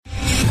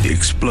The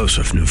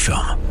explosive new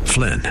film,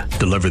 Flynn,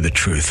 deliver the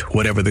truth,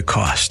 whatever the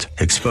cost,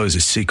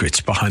 exposes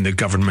secrets behind the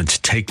government's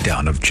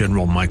takedown of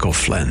General Michael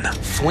Flynn.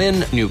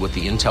 Flynn knew what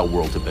the intel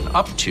world had been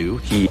up to.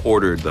 He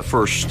ordered the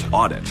first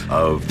audit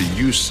of the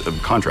use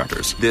of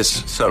contractors.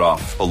 This set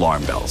off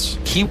alarm bells.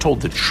 He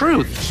told the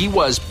truth. He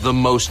was the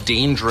most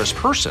dangerous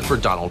person for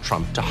Donald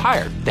Trump to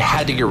hire. They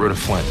had to get rid of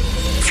Flynn.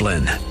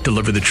 Flynn,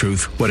 deliver the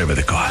truth, whatever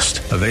the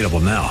cost. Available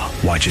now.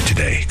 Watch it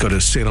today. Go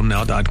to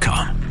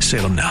salemnow.com.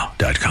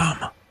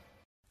 salemnow.com.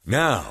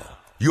 Now,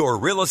 your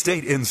Real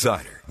Estate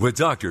Insider with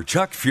Dr.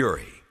 Chuck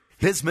Fury.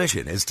 His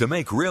mission is to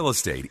make real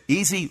estate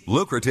easy,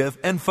 lucrative,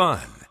 and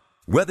fun.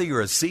 Whether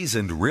you're a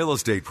seasoned real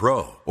estate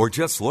pro or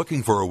just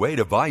looking for a way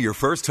to buy your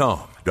first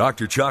home,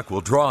 Dr. Chuck will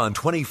draw on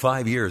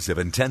 25 years of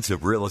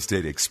intensive real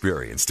estate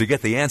experience to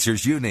get the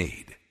answers you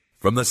need.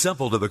 From the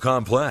simple to the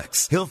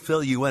complex, he'll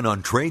fill you in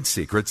on trade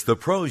secrets the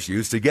pros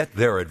use to get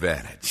their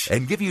advantage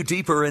and give you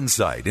deeper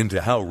insight into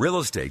how real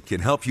estate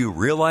can help you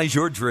realize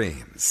your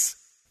dreams.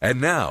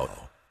 And now,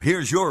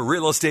 here's your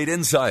Real Estate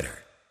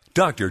Insider,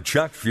 Dr.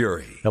 Chuck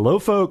Fury. Hello,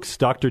 folks.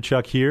 Dr.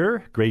 Chuck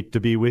here. Great to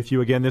be with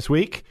you again this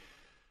week.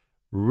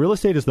 Real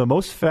estate is the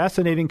most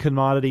fascinating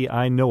commodity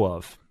I know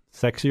of.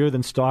 Sexier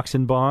than stocks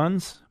and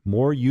bonds,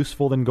 more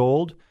useful than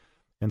gold,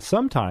 and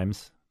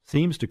sometimes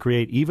seems to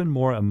create even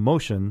more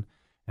emotion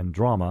and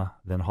drama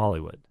than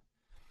Hollywood.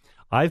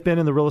 I've been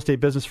in the real estate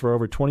business for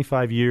over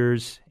 25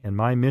 years, and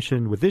my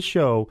mission with this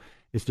show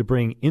is to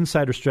bring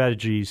insider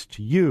strategies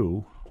to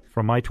you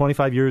from my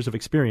 25 years of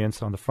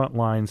experience on the front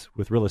lines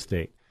with real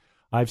estate.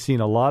 I've seen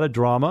a lot of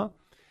drama,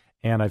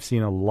 and I've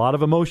seen a lot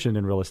of emotion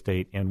in real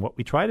estate, and what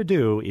we try to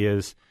do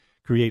is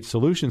create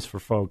solutions for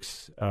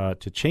folks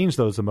to change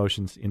those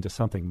emotions into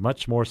something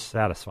much more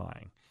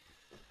satisfying.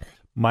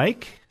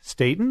 Mike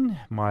Staten,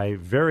 my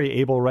very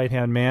able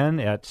right-hand man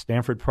at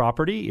Stanford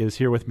Property, is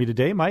here with me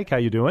today. Mike, how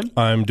you doing?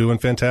 I'm doing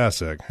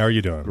fantastic. How are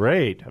you doing?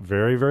 Great.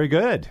 Very, very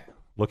good.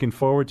 Looking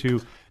forward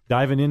to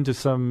diving into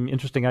some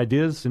interesting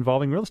ideas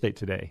involving real estate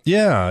today.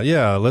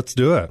 Yeah, let's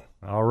do it.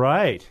 All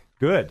right,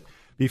 good.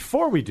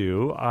 Before we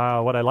do,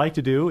 what I like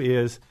to do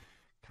is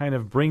kind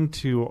of bring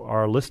to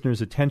our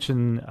listeners'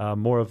 attention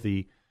more of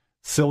the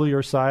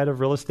sillier side of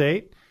real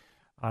estate.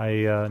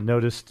 I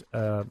noticed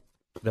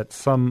that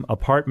some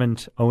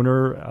apartment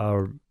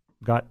owner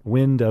got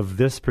wind of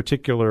this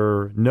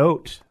particular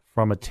note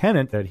from a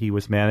tenant that he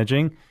was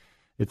managing.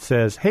 It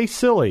says, "Hey,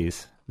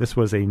 sillies." This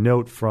was a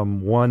note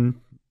from one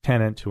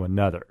tenant to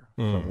another,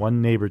 from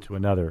one neighbor to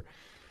another.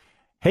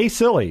 "Hey,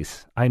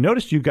 sillies, I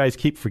noticed you guys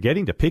keep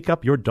forgetting to pick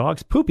up your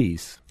dog's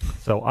poopies,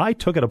 so I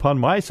took it upon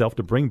myself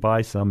to bring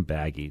by some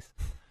baggies.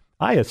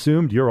 I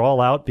assumed you're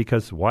all out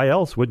because why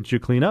else wouldn't you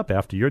clean up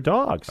after your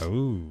dogs?"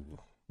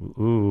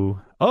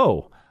 Ooh.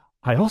 Oh,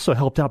 I also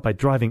helped out by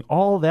driving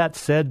all that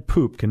said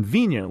poop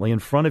conveniently in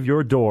front of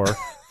your door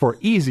for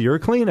easier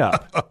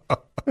cleanup.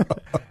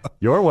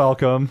 You're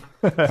welcome.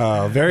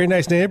 Very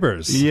nice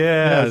neighbors.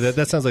 Yes. Yeah,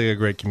 that sounds like a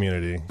great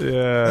community.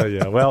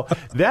 Yeah. Well,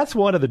 that's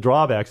one of the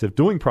drawbacks of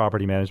doing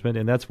property management,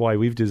 and that's why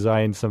we've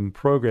designed some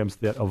programs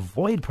that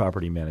avoid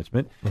property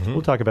management. Mm-hmm.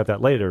 We'll talk about that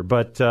later.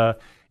 But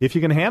if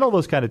you can handle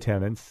those kind of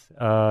tenants,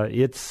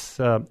 it's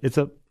a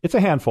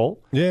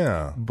handful.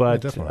 Yeah.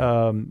 But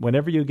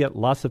whenever you get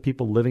lots of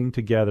people living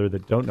together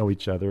that don't know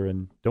each other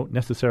and don't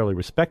necessarily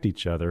respect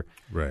each other,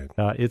 right,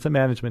 it's a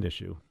management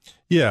issue.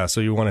 Yeah,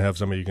 so you want to have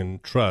somebody you can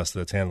trust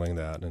that's handling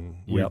that, and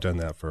we've done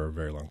that for a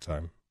very long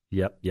time.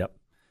 Yep.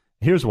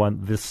 Here's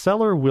one. The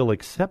seller will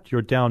accept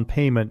your down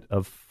payment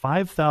of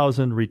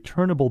 5,000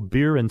 returnable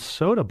beer and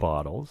soda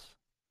bottles,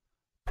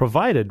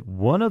 provided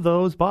one of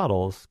those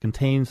bottles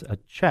contains a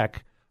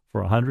check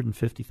for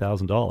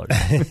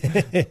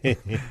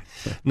 $150,000.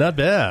 Not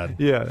bad.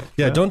 Yeah.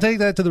 Don't take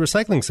that to the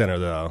recycling center,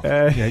 though.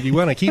 You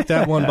want to keep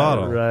that one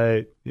bottle.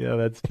 Right. Yeah,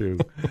 that's true.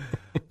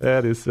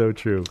 That is so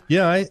true.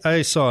 Yeah,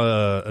 I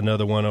saw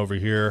another one over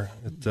here.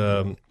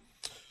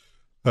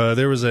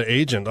 There was an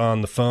agent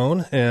on the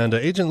phone, and the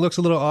agent looks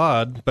a little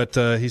odd, but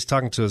he's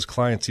talking to his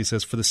clients. He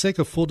says, "For the sake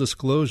of full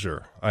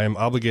disclosure, I am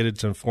obligated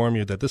to inform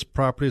you that this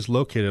property is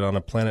located on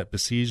a planet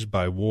besieged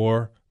by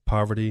war,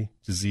 poverty,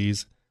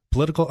 disease,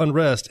 political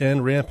unrest,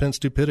 and rampant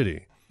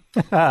stupidity."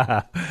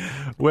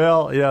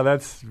 Well, yeah,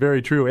 that's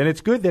very true. And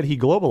it's good that he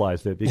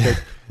globalized it because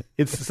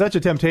it's such a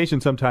temptation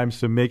sometimes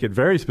to make it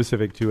very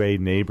specific to a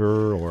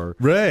neighbor or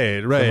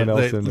right. someone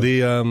else.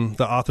 The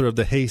author of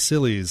the Hey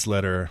Sillies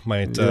letter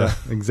might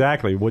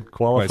exactly would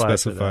qualify. Might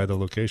specify the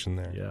location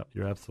there. Yeah,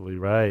 you're absolutely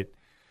right.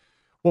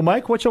 Well,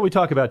 Mike, what shall we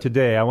talk about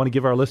today? I want to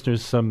give our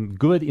listeners some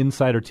good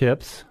insider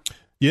tips.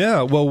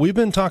 Yeah, well, we've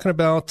been talking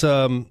about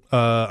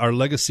our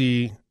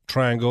legacy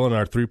triangle and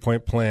our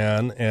 3-point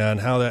plan and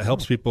how that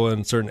helps people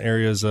in certain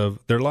areas of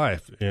their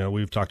life.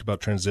 We've talked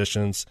about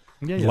transitions,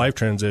 life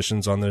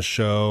transitions on this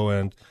show,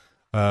 and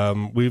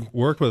we've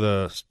worked with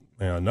a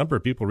number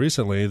of people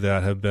recently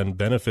that have been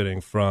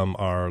benefiting from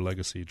our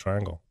legacy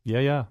triangle.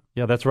 Yeah,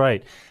 that's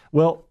right.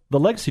 Well, the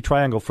legacy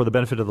triangle, for the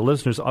benefit of the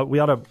listeners, we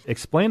ought to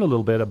explain a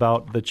little bit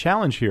about the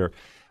challenge here.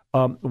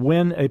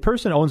 When a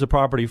person owns a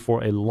property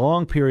for a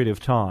long period of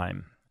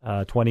time,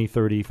 20,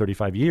 30,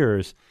 35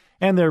 years,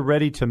 and they're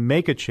ready to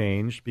make a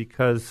change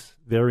because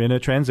they're in a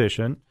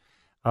transition.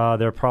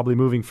 They're probably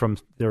moving from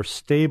their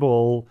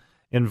stable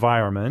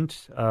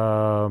environment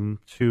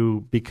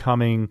to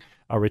becoming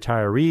a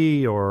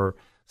retiree or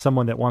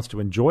someone that wants to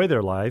enjoy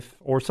their life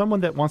or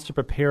someone that wants to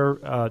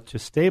prepare to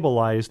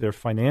stabilize their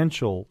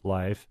financial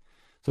life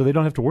so they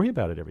don't have to worry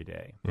about it every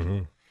day.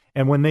 Mm-hmm.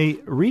 And when they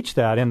reach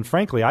that, and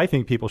frankly, I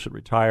think people should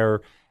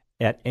retire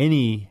at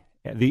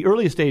the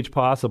earliest age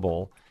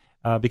possible,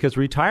 because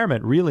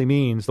retirement really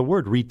means, the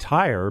word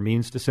retire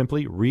means to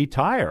simply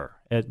retire,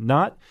 and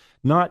not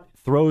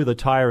throw the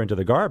tire into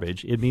the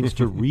garbage. It means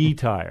to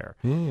retire.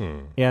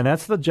 And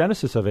that's the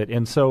genesis of it.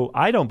 And so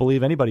I don't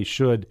believe anybody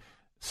should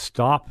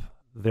stop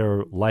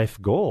their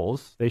life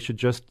goals. They should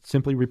just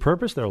simply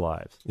repurpose their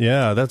lives.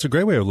 Yeah, that's a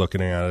great way of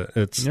looking at it.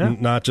 It's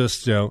not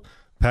just,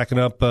 packing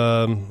up,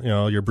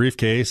 your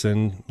briefcase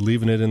and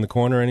leaving it in the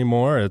corner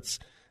anymore. It's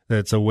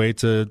a way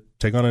to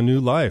take on a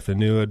new life and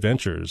new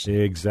adventures.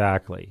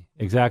 Exactly.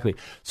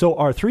 So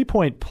our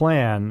 3-point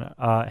plan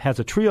has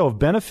a trio of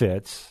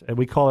benefits, and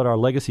we call it our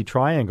legacy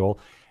triangle.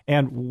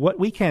 And what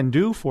we can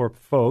do for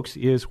folks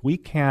is we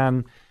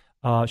can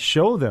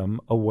show them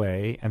a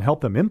way and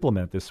help them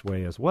implement this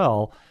way as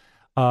well.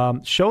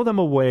 Show them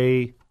a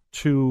way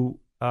to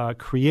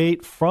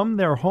create from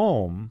their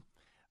home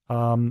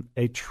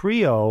a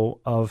trio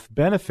of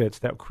benefits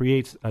that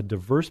creates a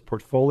diverse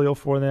portfolio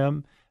for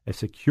them, a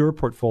secure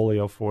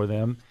portfolio for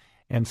them,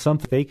 and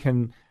something they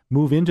can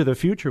move into the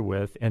future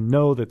with and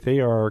know that they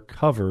are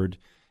covered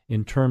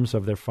in terms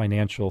of their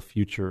financial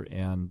future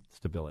and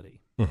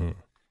stability. Mm-hmm.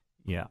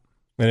 Yeah.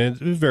 And it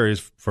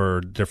varies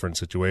for different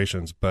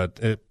situations, but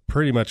it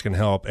pretty much can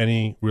help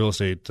any real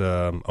estate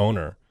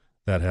owner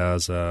that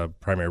has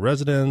primary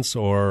residence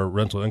or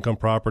rental income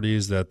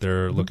properties that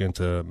they're looking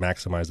to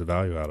maximize the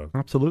value out of.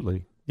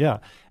 Absolutely. Yeah.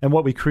 And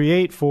what we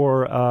create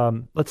for,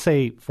 let's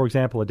say, for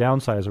example, a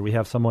downsizer, we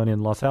have someone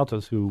in Los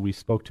Altos who we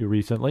spoke to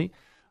recently.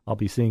 I'll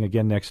be seeing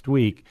again next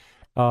week.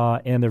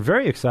 And they're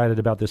very excited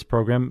about this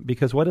program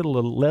because what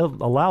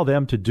it'll allow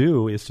them to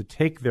do is to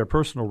take their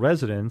personal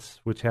residence,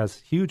 which has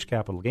huge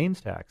capital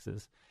gains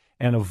taxes,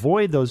 and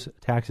avoid those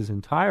taxes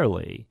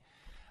entirely.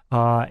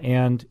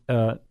 And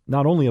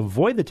not only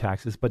avoid the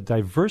taxes, but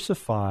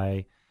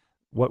diversify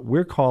what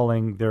we're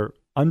calling their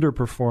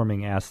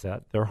underperforming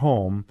asset, their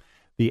home.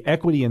 The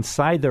equity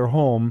inside their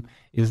home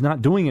is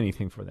not doing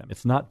anything for them.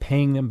 It's not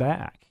paying them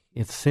back.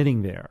 It's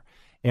sitting there.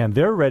 And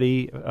they're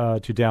ready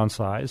to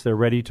downsize. They're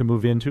ready to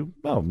move into,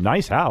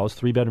 nice house,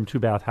 3-bedroom,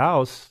 2-bath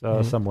house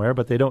somewhere,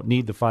 but they don't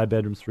need the 5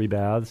 bedrooms, 3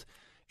 baths,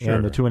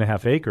 and the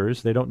 2.5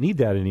 acres. They don't need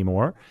that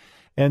anymore.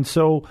 And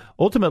so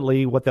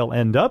ultimately what they'll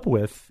end up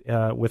with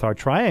our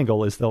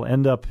triangle is they'll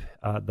end up,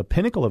 the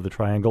pinnacle of the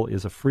triangle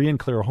is a free and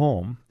clear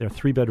home. Their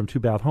 3-bedroom,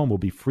 2-bath home will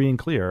be free and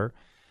clear.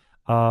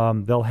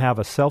 They'll have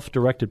a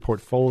self-directed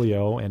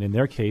portfolio, and in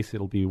their case,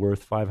 it'll be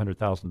worth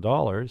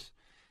 $500,000.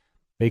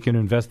 They can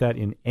invest that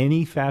in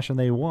any fashion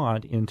they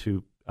want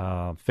into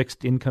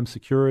fixed income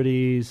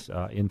securities,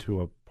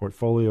 into a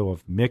portfolio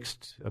of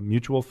mixed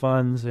mutual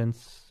funds and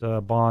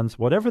bonds,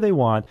 whatever they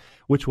want,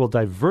 which will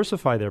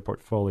diversify their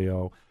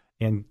portfolio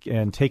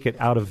and take it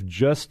out of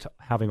just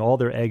having all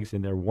their eggs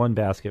in their one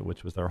basket,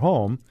 which was their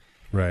home.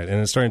 Right,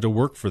 and it's starting to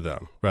work for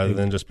them rather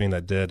than just being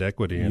that dead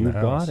equity in the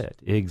house. You got it,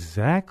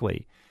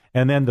 exactly.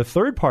 And then the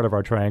third part of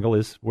our triangle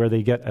is where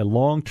they get a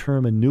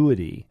long-term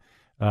annuity.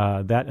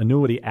 That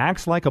annuity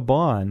acts like a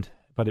bond,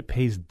 but it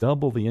pays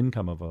double the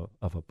income of a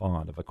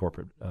bond, of a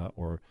corporate,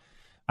 or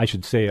I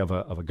should say of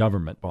a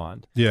government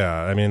bond.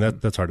 Yeah, I mean,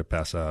 that's hard to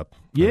pass up.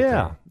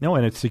 Yeah, no,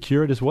 and it's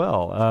secured as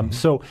well.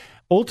 So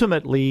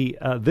ultimately,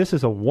 this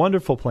is a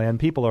wonderful plan.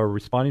 People are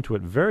responding to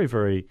it very,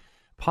 very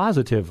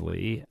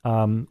positively.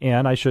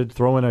 And I should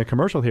throw in a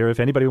commercial here. If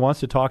anybody wants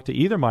to talk to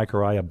either Mike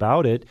or I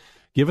about it,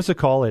 give us a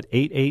call at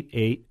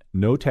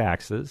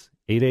 888-NO-TAXES,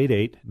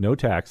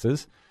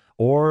 888-NO-TAXES.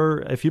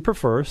 Or if you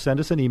prefer, send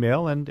us an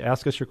email and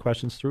ask us your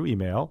questions through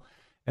email.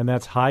 And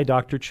that's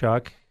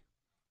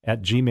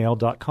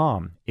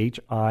hidrchuck@gmail.com,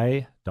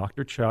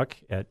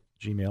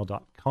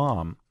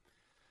 hidrchuck@gmail.com.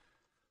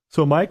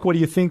 So, Mike, what do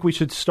you think we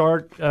should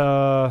start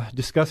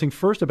discussing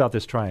first about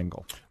this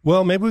triangle?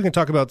 Well, maybe we can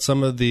talk about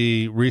some of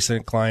the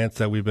recent clients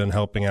that we've been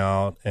helping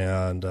out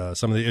and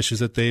some of the issues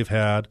that they've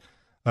had.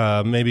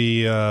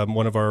 Maybe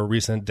one of our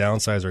recent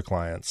downsizer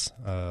clients.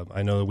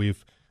 I know that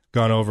we've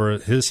gone over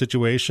his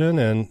situation,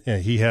 and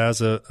he has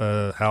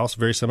a house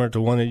very similar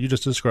to one that you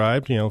just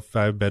described,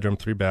 5-bedroom,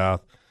 3-bath.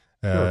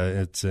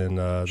 It's in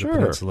the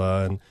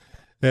peninsula.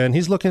 And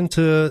he's looking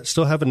to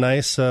still have a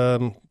nice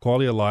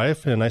quality of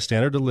life and a nice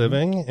standard of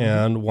living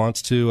and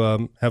wants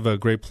to have a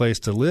great place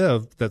to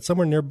live that's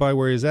somewhere nearby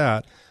where he's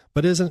at,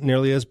 but isn't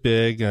nearly as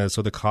big,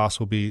 so the cost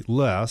will be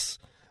less.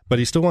 But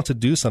he still wants to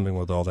do something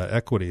with all that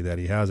equity that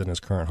he has in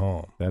his current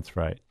home. That's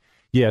right.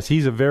 Yes,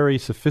 he's a very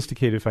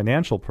sophisticated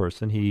financial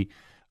person. He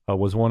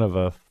was one of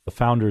the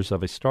founders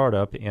of a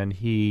startup, and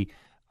he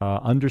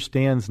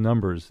understands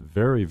numbers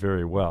very,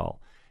 very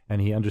well. And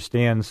he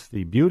understands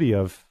the beauty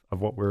of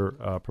what we're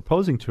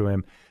proposing to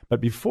him. But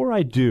before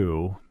I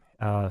do,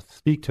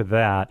 speak to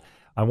that,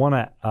 I want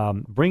to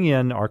bring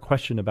in our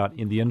question about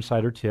the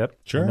insider tip.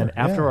 Sure. And then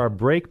after our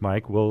break,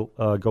 Mike, we'll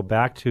go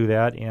back to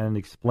that and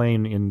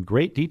explain in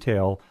great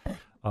detail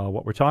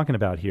what we're talking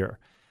about here.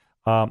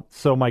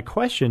 So my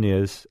question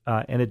is,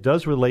 and it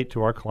does relate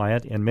to our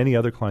client and many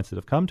other clients that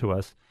have come to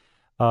us,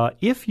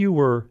 if you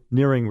were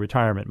nearing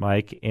retirement,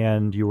 Mike,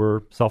 and you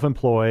were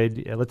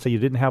self-employed, let's say you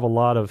didn't have a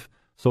lot of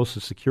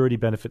Social Security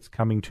benefits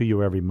coming to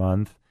you every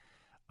month,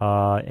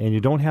 and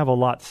you don't have a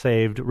lot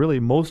saved, really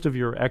most of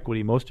your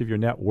equity, most of your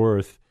net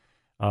worth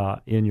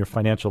in your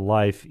financial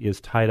life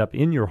is tied up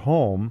in your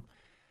home.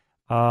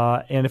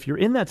 And if you're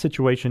in that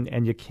situation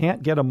and you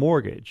can't get a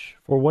mortgage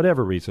for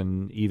whatever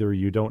reason, either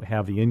you don't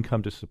have the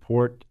income to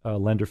support a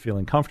lender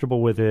feeling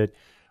comfortable with it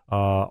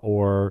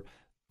or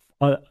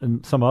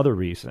some other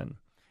reason,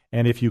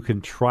 and if you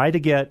can try to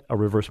get a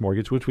reverse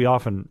mortgage, which we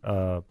often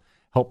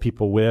help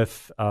people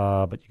with,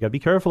 but you got to be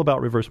careful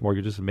about reverse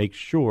mortgages and make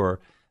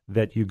sure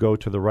that you go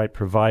to the right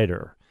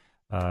provider.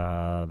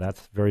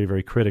 That's very,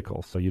 very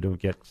critical so you don't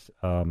get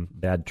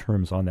bad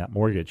terms on that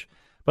mortgage.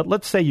 But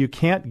let's say you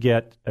can't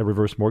get a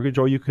reverse mortgage,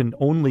 or you can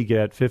only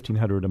get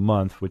 $1,500 a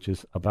month, which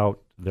is about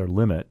their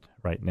limit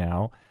right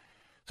now.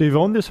 So you've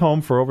owned this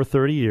home for over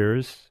 30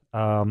 years.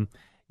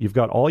 You've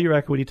got all your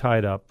equity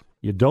tied up.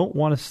 You don't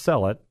want to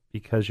sell it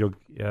because you'll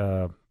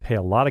pay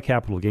a lot of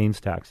capital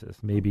gains taxes,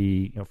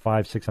 maybe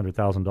 $500,000,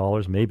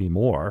 $600,000, maybe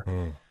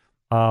more.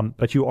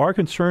 But you are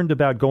concerned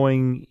about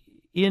going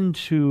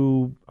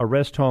into a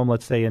rest home,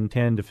 let's say in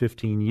 10 to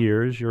 15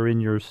 years. You're in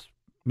your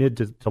mid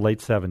to late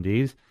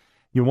 70s.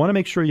 You want to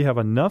make sure you have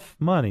enough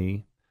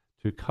money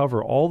to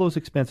cover all those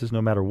expenses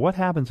no matter what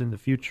happens in the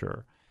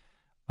future.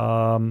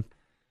 What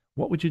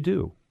would you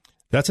do?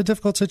 That's a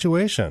difficult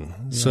situation.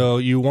 Yeah. So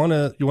you want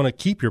to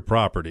keep your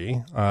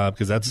property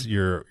because that's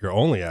your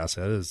only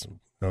asset, is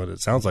what it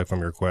sounds like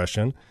from your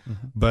question.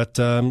 Mm-hmm. But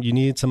you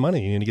need some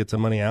money. You need to get some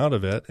money out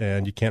of it,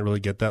 and you can't really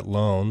get that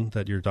loan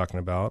that you're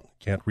talking about.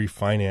 Can't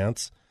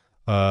refinance.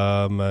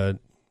 A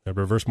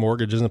reverse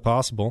mortgage isn't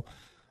possible.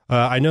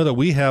 I know that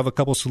we have a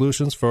couple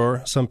solutions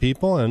for some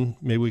people, and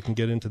maybe we can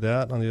get into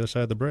that on the other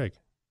side of the break.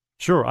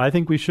 Sure, I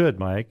think we should,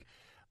 Mike.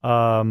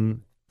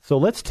 So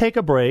let's take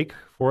a break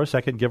for a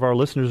second, give our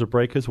listeners a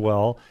break as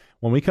well.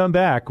 When we come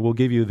back, we'll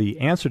give you the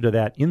answer to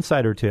that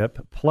insider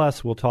tip,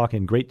 plus we'll talk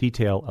in great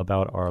detail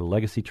about our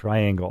legacy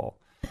triangle.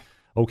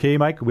 Okay,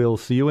 Mike, we'll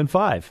see you in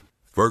 5.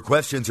 For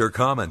questions or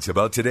comments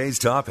about today's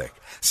topic,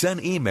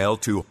 send email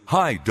to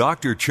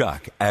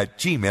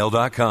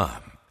hidrchuck@gmail.com.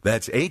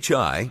 That's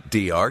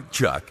HIDR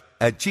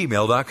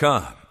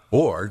Chuck@gmail.com.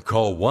 Or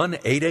call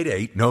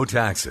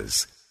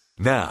 1-888-NO-TAXES.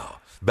 Now,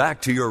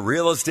 back to your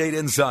Real Estate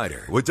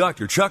Insider with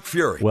Dr. Chuck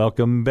Fury.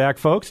 Welcome back,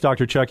 folks.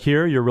 Dr. Chuck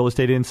here, your Real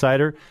Estate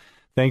Insider.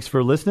 Thanks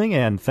for listening,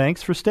 and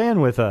thanks for staying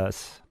with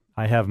us.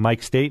 I have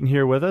Mike Staten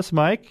here with us.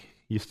 Mike,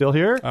 you still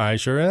here? I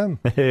sure am.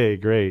 Hey,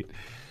 great.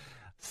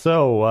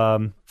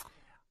 So,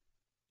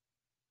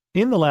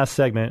 in the last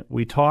segment,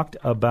 we talked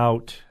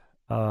about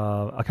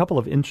a couple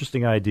of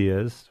interesting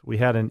ideas. We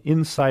had an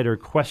insider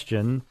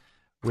question,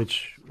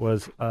 which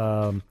was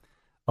a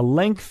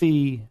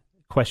lengthy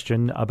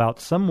question about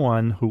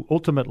someone who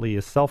ultimately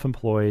is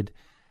self-employed,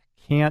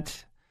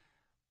 can't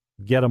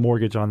get a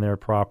mortgage on their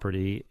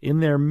property, in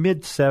their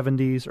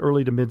mid-70s,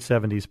 early to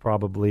mid-70s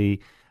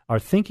probably, are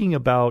thinking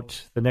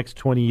about the next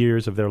 20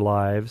 years of their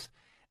lives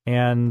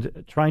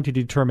and trying to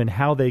determine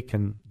how they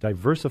can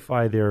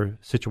diversify their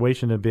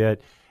situation a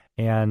bit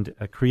and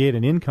create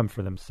an income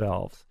for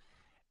themselves.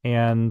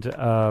 And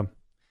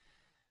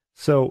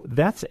so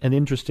that's an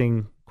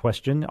interesting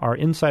question. Our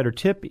insider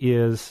tip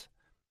is,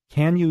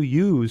 can you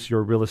use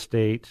your real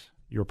estate,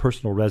 your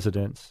personal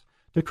residence,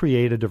 to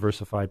create a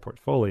diversified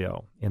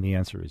portfolio? And the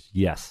answer is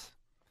yes.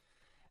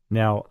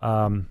 Now,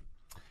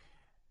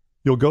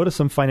 you'll go to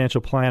some financial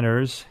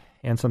planners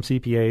and some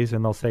CPAs,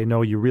 and they'll say,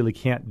 no, you really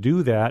can't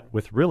do that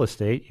with real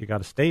estate. You got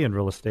to stay in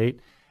real estate.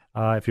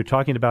 If you're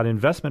talking about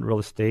investment real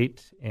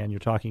estate and you're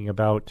talking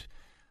about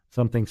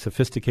something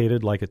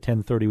sophisticated like a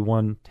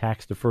 1031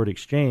 tax-deferred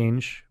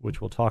exchange,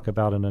 which we'll talk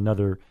about in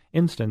another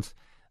instance,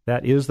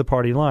 that is the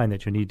party line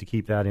that you need to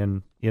keep that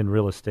in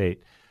real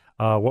estate.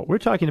 What we're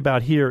talking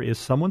about here is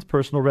someone's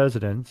personal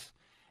residence,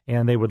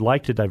 and they would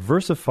like to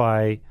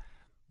diversify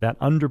that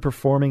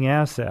underperforming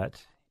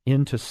asset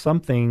into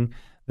something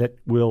that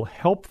will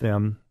help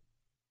them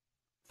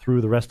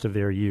through the rest of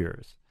their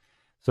years.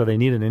 So they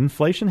need an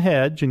inflation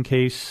hedge in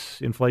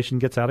case inflation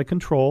gets out of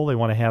control. They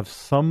want to have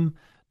some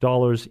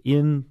dollars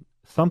in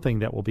something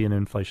that will be an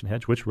inflation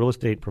hedge, which real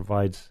estate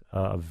provides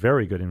a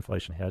very good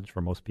inflation hedge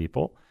for most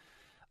people.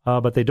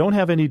 But they don't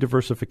have any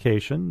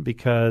diversification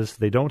because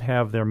they don't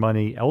have their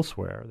money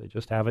elsewhere. They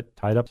just have it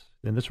tied up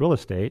in this real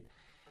estate.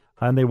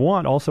 And they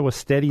want also a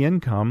steady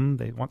income.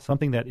 They want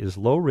something that is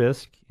low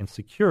risk and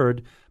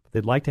secured, but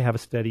they'd like to have a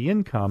steady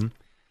income.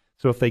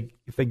 So if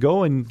they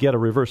go and get a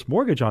reverse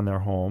mortgage on their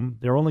home,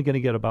 they're only going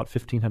to get about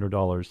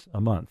 $1,500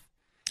 a month.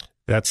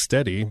 That's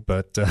steady,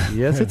 but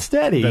yes, it's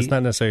steady. That's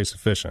not necessarily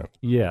sufficient.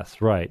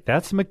 Yes, right.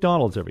 That's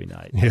McDonald's every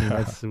night.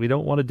 Yeah. We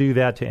don't want to do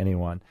that to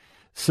anyone.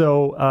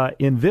 So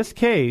in this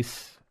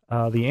case,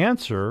 the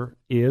answer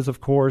is,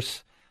 of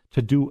course,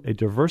 to do a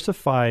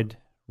diversified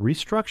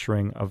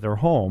restructuring of their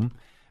home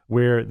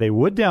where they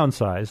would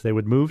downsize. They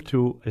would move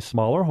to a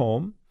smaller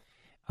home.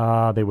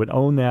 They would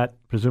own that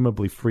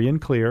presumably free and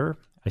clear.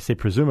 I say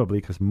presumably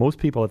because most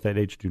people at that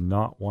age do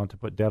not want to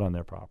put debt on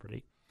their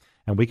property.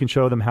 And we can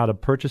show them how to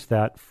purchase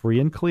that free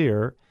and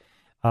clear.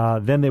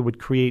 Then they would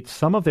create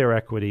some of their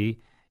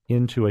equity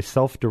into a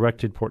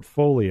self-directed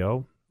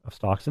portfolio of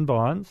stocks and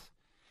bonds.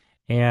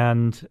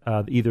 And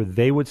either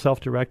they would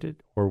self-direct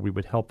it or we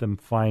would help them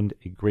find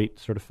a great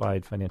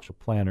certified financial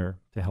planner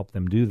to help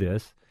them do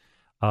this.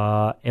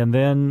 And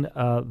then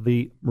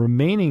the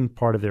remaining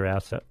part of their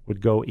asset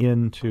would go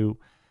into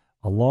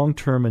a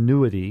long-term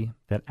annuity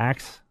that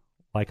acts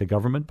like a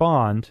government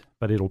bond,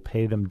 but it'll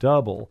pay them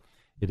double.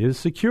 It is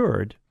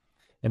secured,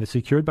 and it's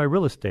secured by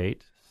real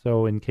estate.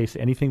 So in case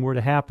anything were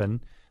to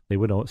happen, they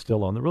would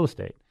still own the real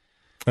estate.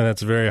 And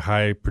it's a very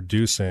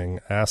high-producing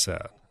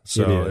asset.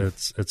 So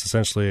it's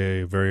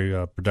essentially a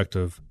very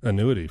productive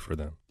annuity for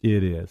them.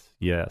 It is.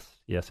 Yes,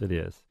 it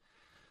is.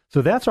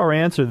 So that's our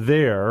answer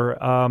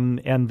there,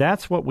 and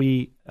that's what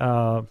we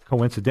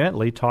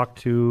coincidentally talked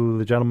to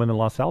the gentleman in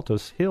Los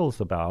Altos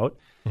Hills about.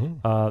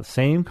 Mm-hmm.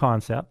 Same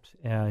concept.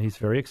 He's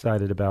very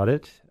excited about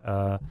it,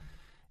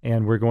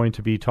 and we're going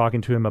to be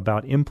talking to him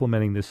about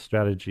implementing this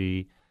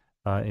strategy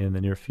in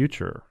the near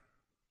future.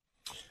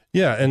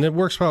 Yeah, and it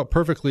works out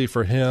perfectly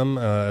for him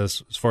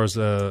as far as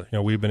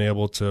we've been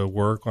able to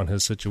work on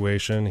his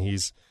situation.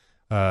 He's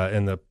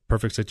in the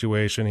perfect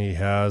situation. He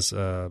has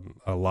a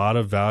lot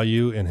of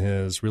value in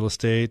his real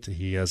estate.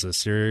 He has a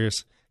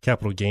serious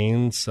capital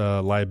gains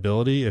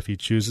liability if he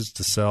chooses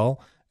to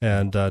sell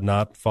and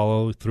not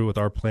follow through with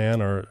our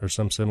plan or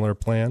some similar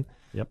plan.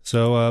 Yep.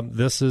 So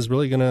this is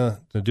really going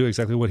to do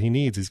exactly what he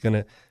needs. He's going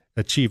to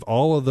achieve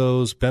all of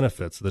those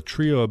benefits, the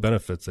trio of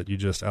benefits that you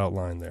just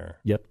outlined there.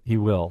 Yep, he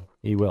will.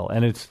 He will.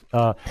 And it's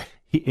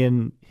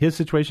in his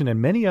situation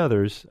and many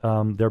others,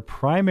 their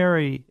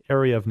primary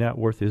area of net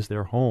worth is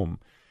their home.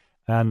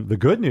 And the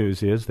good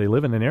news is they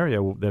live in an area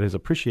that has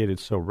appreciated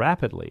so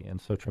rapidly and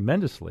so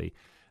tremendously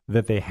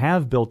that they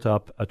have built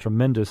up a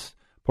tremendous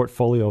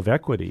portfolio of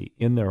equity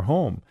in their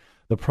home.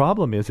 The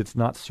problem is it's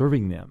not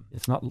serving them.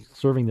 It's not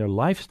serving their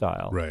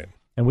lifestyle. Right.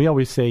 And we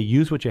always say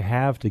use what you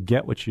have to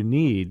get what you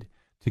need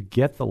to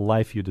get the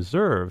life you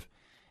deserve.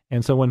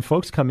 And so when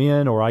folks come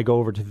in or I go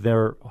over to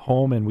their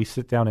home and we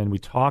sit down and we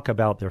talk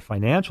about their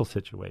financial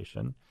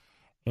situation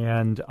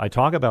and I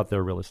talk about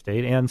their real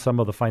estate and some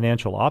of the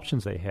financial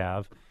options they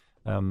have,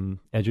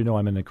 as you know,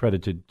 I'm an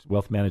accredited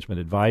wealth management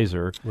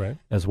advisor right.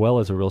 as well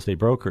as a real estate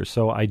broker.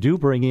 So I do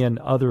bring in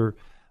other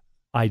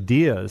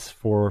ideas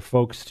for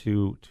folks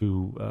to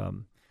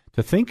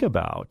think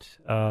about.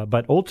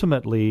 But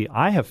ultimately,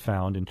 I have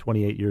found in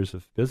 28 years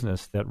of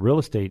business that real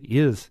estate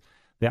is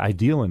the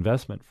ideal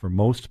investment for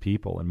most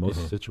people in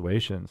most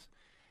situations.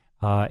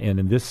 And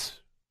in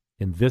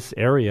this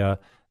area,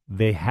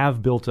 they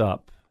have built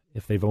up,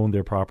 if they've owned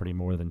their property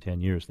more than 10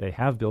 years, they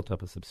have built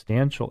up a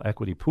substantial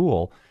equity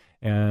pool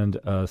and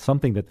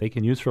something that they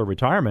can use for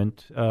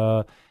retirement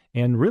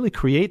and really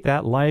create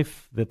that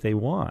life that they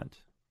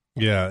want.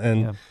 Yeah,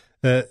 and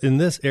in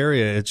this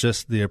area, it's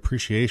just the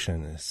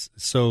appreciation is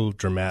so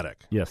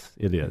dramatic. Yes,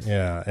 it is.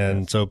 Yeah,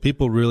 and so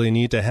people really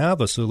need to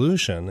have a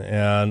solution,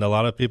 and a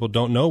lot of people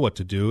don't know what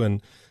to do.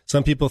 And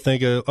some people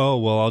think, oh,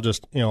 well, I'll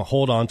just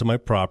hold on to my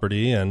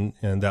property, and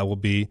that will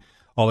be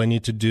all I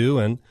need to do.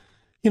 And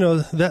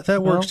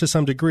that works to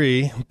some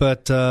degree,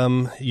 but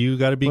you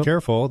got to be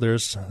careful.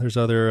 There's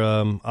other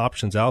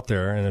options out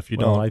there, and if you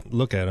don't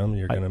look at them,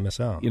 you're going to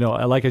miss out.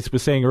 Like I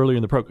was saying earlier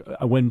in the program,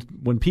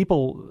 when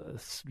people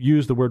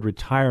use the word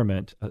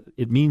retirement,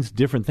 it means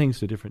different things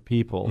to different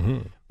people.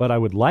 Mm-hmm. But I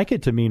would like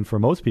it to mean for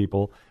most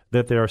people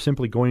that they are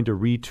simply going to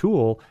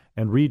retool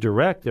and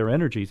redirect their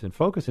energies and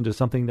focus into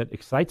something that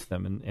excites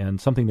them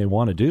and something they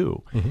want to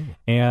do. Mm-hmm.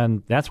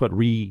 And that's what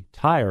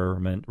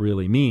retirement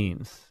really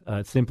means.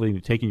 It's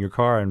simply taking your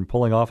car and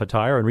pulling off a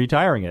tire and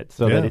retiring it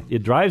so that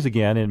it drives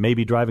again and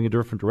maybe driving a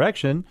different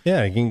direction.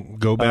 Yeah, you can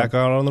go back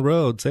out on the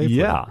road safely.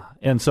 Yeah,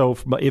 and so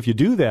if you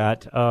do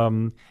that,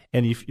 and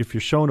if you're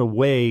shown a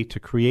way to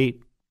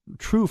create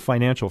true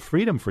financial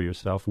freedom for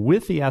yourself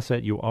with the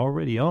asset you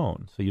already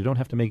own, so you don't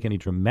have to make any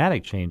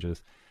dramatic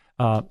changes,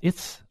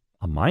 it's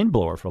a mind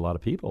blower for a lot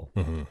of people.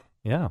 Mm-hmm.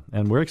 Yeah,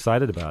 and we're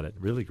excited about it.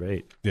 Really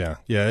great. Yeah,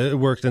 it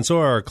worked, and so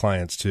are our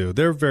clients too.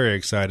 They're very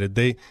excited.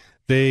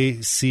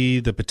 They see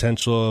the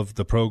potential of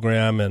the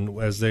program, and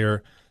as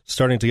they're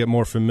starting to get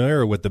more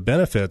familiar with the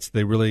benefits,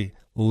 they really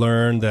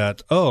learn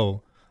that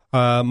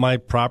my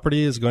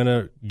property is going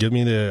to give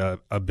me the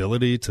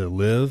ability to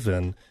live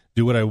and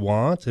do what I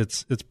want.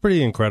 It's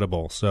pretty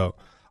incredible. So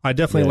I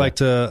definitely like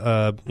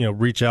to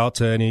reach out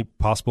to any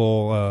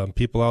possible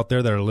people out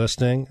there that are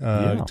listening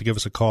to give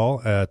us a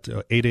call at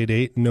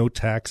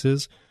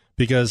 888-NO-TAXES,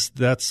 because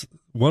that's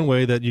one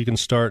way that you can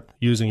start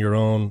using your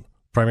own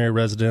primary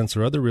residence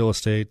or other real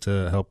estate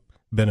to help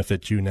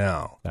benefit you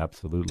now.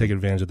 Absolutely. Take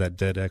advantage of that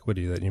debt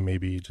equity that you may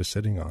be just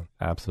sitting on.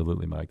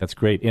 Absolutely, Mike. That's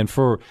great. And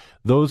for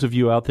those of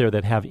you out there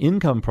that have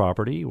income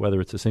property, whether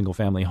it's a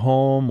single-family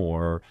home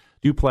or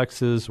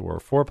duplexes or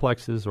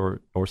fourplexes or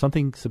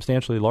something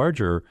substantially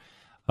larger,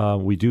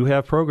 we do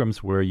have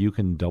programs where you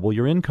can double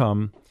your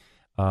income.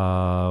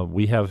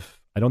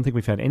 I don't think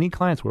we've had any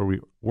clients where we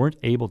weren't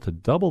able to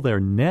double their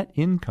net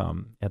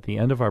income at the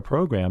end of our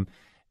program.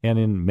 And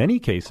in many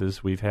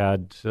cases, we've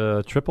had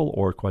triple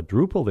or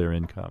quadruple their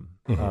income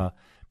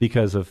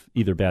because of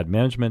either bad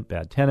management,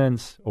 bad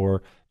tenants,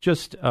 or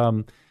just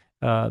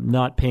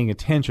not paying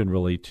attention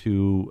really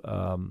to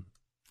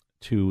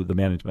the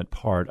management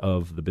part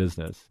of the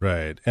business.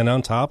 Right. And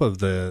on top of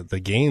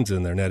the gains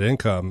in their net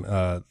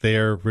income,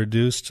 they're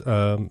reduced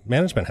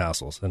management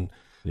hassles and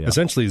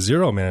essentially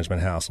zero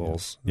management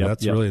hassles.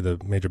 That's really the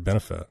major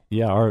benefit.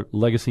 Yeah, our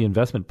legacy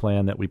investment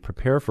plan that we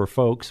prepare for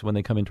folks when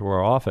they come into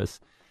our office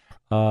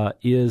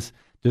is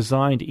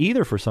designed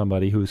either for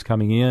somebody who's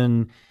coming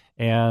in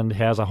and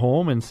has a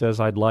home and says,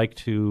 I'd like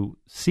to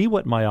see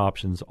what my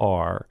options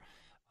are.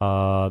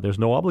 There's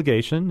no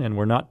obligation, and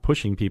we're not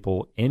pushing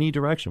people any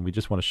direction. We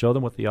just want to show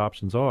them what the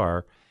options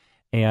are,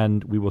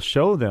 and we will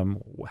show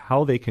them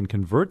how they can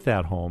convert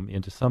that home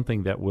into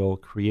something that will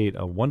create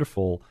a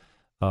wonderful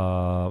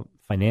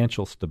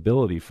financial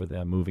stability for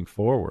them moving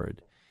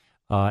forward.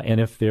 And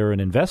if they're an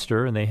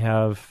investor and they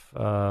have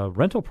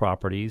rental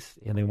properties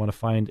and they want to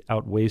find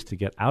out ways to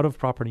get out of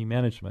property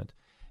management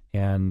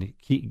and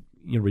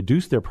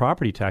reduce their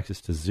property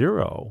taxes to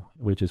zero,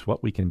 which is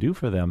what we can do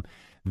for them,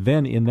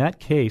 then in that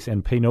case,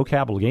 and pay no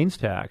capital gains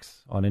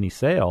tax on any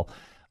sale,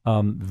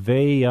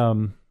 they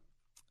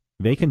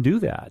can do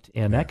that,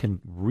 and that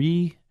can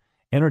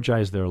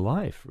re-energize their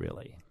life,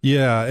 really.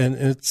 Yeah, and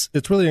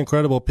it's really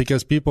incredible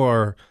because people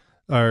are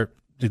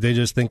they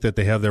just think that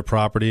they have their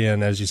property,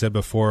 and as you said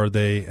before,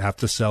 they have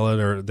to sell it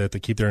or that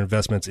they keep their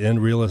investments in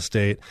real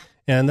estate,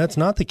 and that's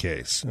not the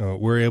case.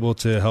 We're able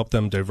to help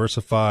them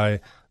diversify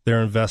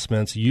their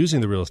investments using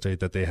the real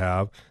estate that they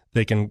have.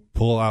 They can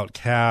pull out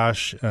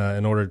cash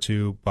in order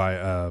to buy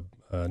a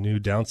new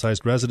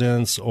downsized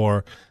residence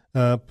or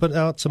put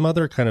out some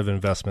other kind of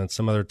investments,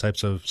 some other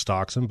types of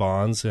stocks and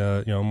bonds,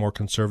 more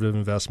conservative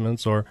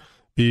investments, or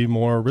be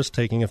more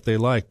risk-taking if they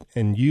like,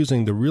 and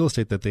using the real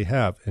estate that they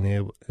have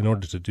in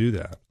order to do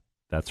that.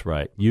 That's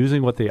right.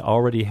 Using what they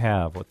already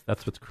have.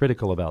 That's what's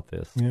critical about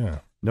this.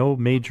 Yeah. No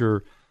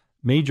major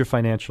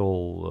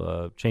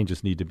financial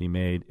changes need to be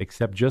made,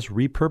 except just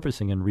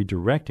repurposing and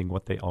redirecting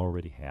what they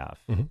already have.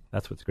 Mm-hmm.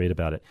 That's what's great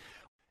about it.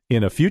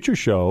 In a future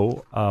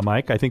show,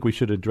 Mike, I think we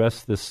should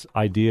address this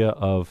idea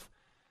of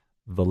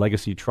the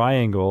legacy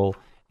triangle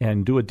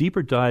and do a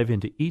deeper dive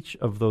into each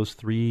of those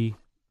three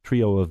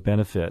trio of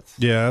benefits.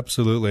 Yeah,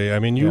 absolutely. I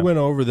mean, you went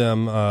over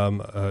them,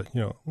 I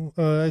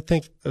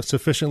think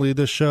sufficiently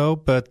this show,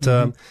 but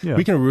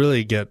we can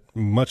really get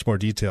much more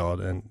detailed,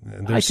 and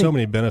there's so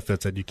many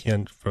benefits that you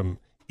can from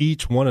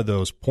each one of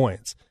those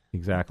points.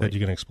 Exactly. That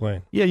you can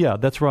explain. Yeah,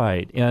 that's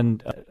right.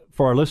 And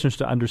for our listeners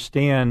to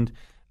understand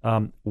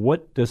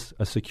what does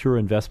a secure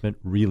investment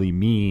really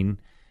mean,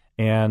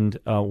 and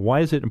why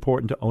is it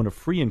important to own a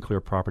free and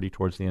clear property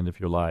towards the end of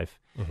your life?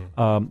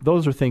 Mm-hmm.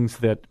 Those are things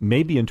that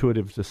may be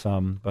intuitive to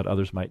some, but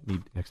others might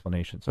need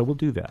explanation. So we'll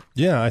do that.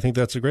 Yeah, I think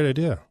that's a great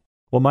idea.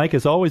 Well, Mike,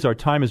 as always, our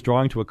time is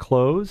drawing to a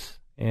close,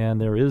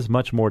 and there is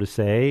much more to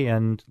say.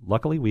 And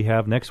luckily, we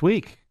have next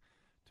week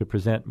to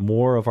present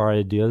more of our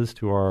ideas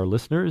to our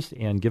listeners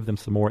and give them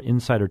some more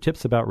insider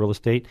tips about real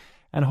estate,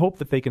 and hope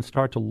that they can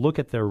start to look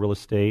at their real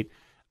estate,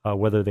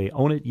 whether they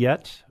own it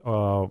yet,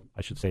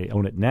 I should say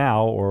own it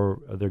now,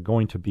 or they're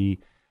going to be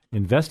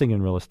investing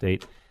in real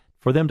estate,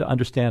 for them to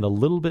understand a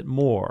little bit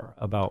more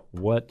about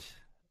what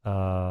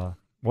real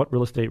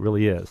estate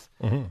really is.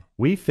 Mm-hmm.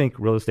 We think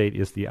real estate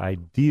is the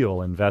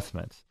ideal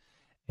investment.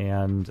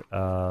 And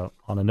on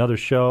another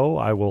show,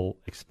 I will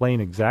explain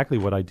exactly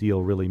what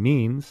ideal really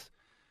means.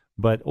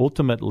 But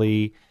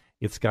ultimately,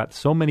 it's got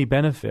so many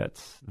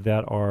benefits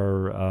that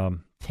are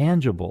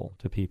tangible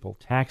to people: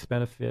 tax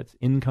benefits,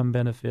 income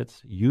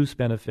benefits, use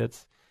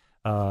benefits.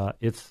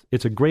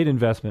 It's a great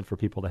investment for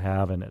people to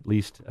have, and at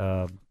least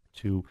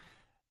to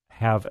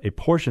have a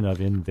portion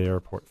of in their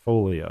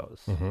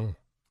portfolios. Mm-hmm.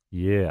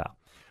 Yeah.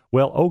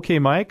 Well, okay,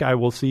 Mike, I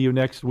will see you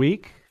next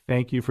week.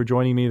 Thank you for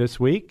joining me this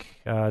week.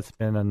 It's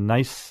been a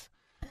nice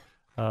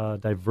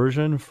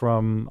diversion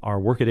from our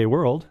workaday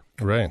world.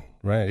 Right.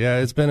 Yeah,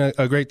 it's been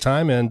a great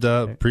time, and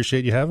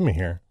appreciate you having me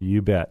here.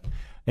 You bet.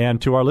 And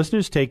to our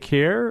listeners, take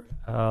care,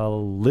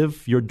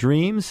 live your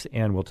dreams,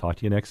 and we'll talk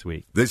to you next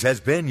week. This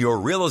has been your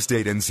Real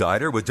Estate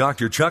Insider with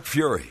Dr. Chuck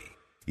Fury.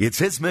 It's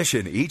his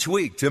mission each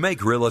week to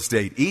make real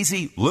estate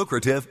easy,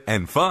 lucrative,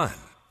 and fun.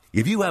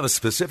 If you have a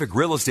specific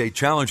real estate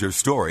challenge or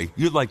story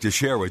you'd like to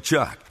share with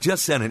Chuck,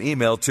 just send an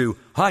email to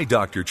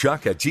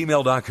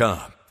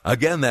hidrchuck@gmail.com.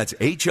 Again, that's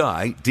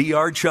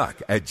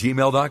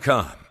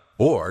HIDRchuck@gmail.com.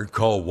 Or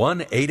call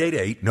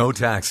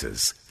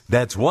 1-888-NO-TAXES.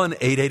 That's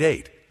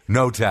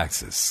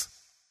 1-888-NO-TAXES.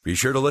 Be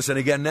sure to listen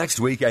again next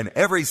week and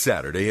every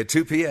Saturday at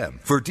 2 p.m.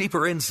 for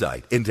deeper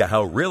insight into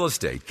how real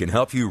estate can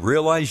help you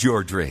realize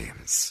your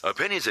dreams.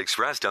 Opinions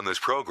expressed on this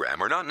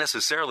program are not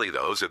necessarily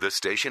those of this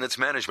station, its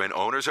management,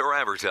 owners, or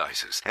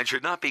advertisers, and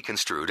should not be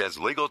construed as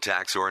legal,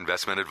 tax, or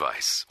investment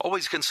advice.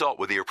 Always consult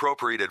with the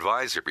appropriate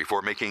advisor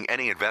before making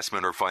any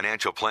investment or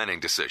financial planning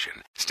decision.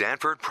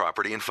 Stanford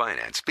Property and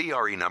Finance,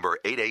 BRE number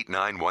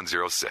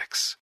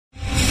 889106.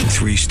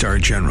 3-star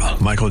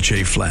General Michael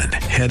J. Flynn,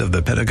 head of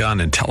the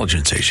Pentagon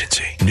Intelligence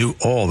Agency, knew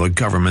all the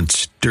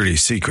government's dirty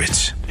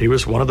secrets. He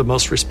was one of the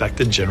most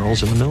respected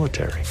generals in the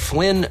military.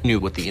 Flynn knew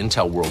what the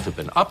intel world had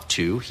been up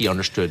to. He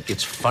understood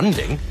its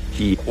funding.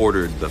 He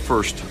ordered the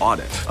first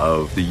audit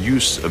of the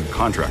use of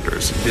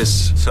contractors.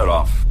 This set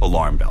off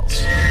alarm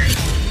bells.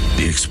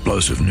 The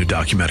explosive new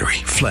documentary,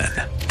 Flynn,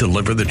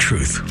 Deliver the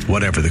Truth,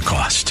 Whatever the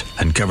Cost,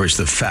 uncovers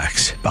the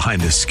facts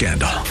behind this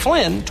scandal.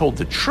 Flynn told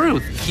the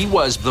truth. He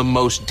was the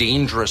most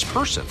dangerous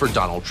person for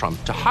Donald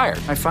Trump to hire.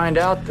 I find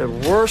out the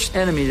worst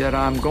enemy that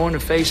I'm going to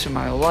face in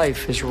my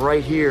life is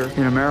right here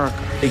in America.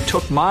 They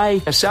took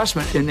my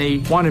assessment and they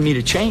wanted me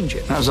to change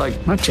it. And I was like,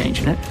 I'm not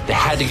changing it. They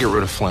had to get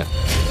rid of Flynn.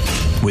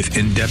 With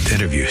in-depth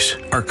interviews,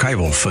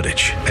 archival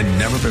footage, and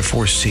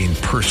never-before-seen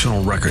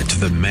personal records of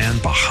the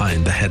man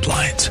behind the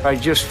headlines. I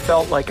just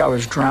felt like I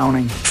was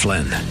drowning.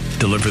 Flynn,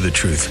 Deliver the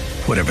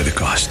Truth, Whatever the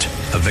Cost.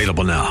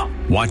 Available now.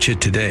 Watch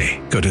it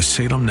today. Go to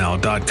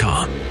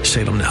salemnow.com.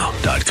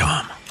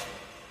 salemnow.com.